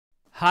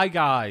Hi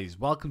guys,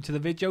 welcome to the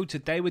video.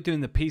 Today we're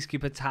doing the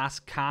Peacekeeper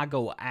task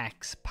Cargo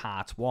X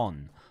Part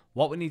 1.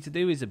 What we need to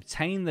do is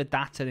obtain the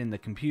data in the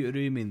computer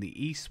room in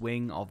the east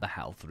wing of the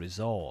health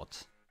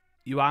resort.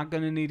 You are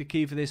going to need a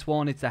key for this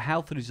one. It's the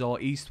health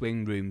resort east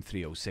wing room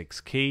 306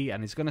 key,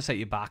 and it's going to set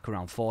you back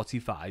around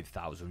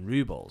 45,000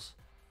 rubles.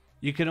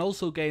 You can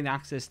also gain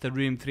access to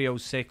room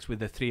 306 with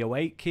the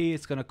 308 key.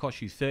 It's going to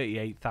cost you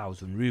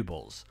 38,000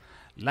 rubles.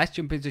 Let's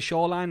jump into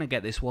Shoreline and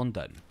get this one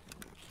done.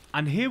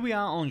 And here we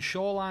are on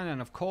Shoreline,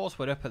 and of course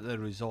we're up at the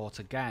resort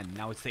again.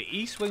 Now it's the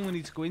east wing we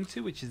need to go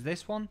into, which is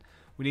this one.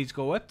 We need to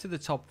go up to the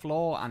top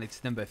floor, and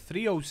it's number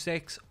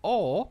 306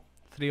 or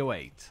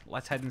 308.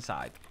 Let's head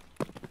inside.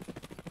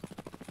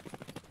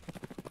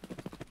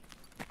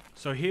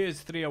 So here's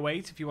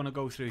 308 if you want to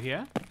go through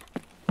here.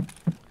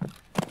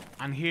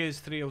 And here's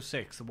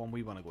 306, the one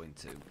we want to go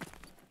into.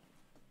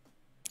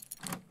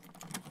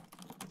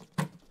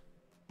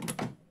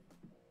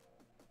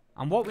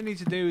 And what we need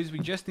to do is we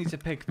just need to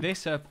pick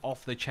this up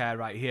off the chair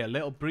right here.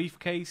 Little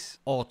briefcase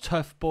or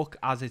tough book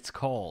as it's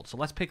called. So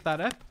let's pick that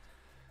up.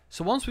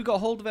 So once we've got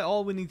hold of it,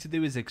 all we need to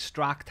do is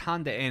extract,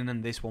 hand it in,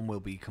 and this one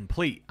will be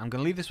complete. I'm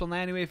going to leave this one there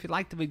anyway. If you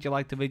like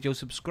the video,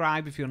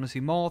 subscribe if you want to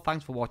see more.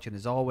 Thanks for watching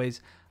as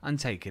always, and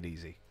take it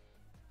easy.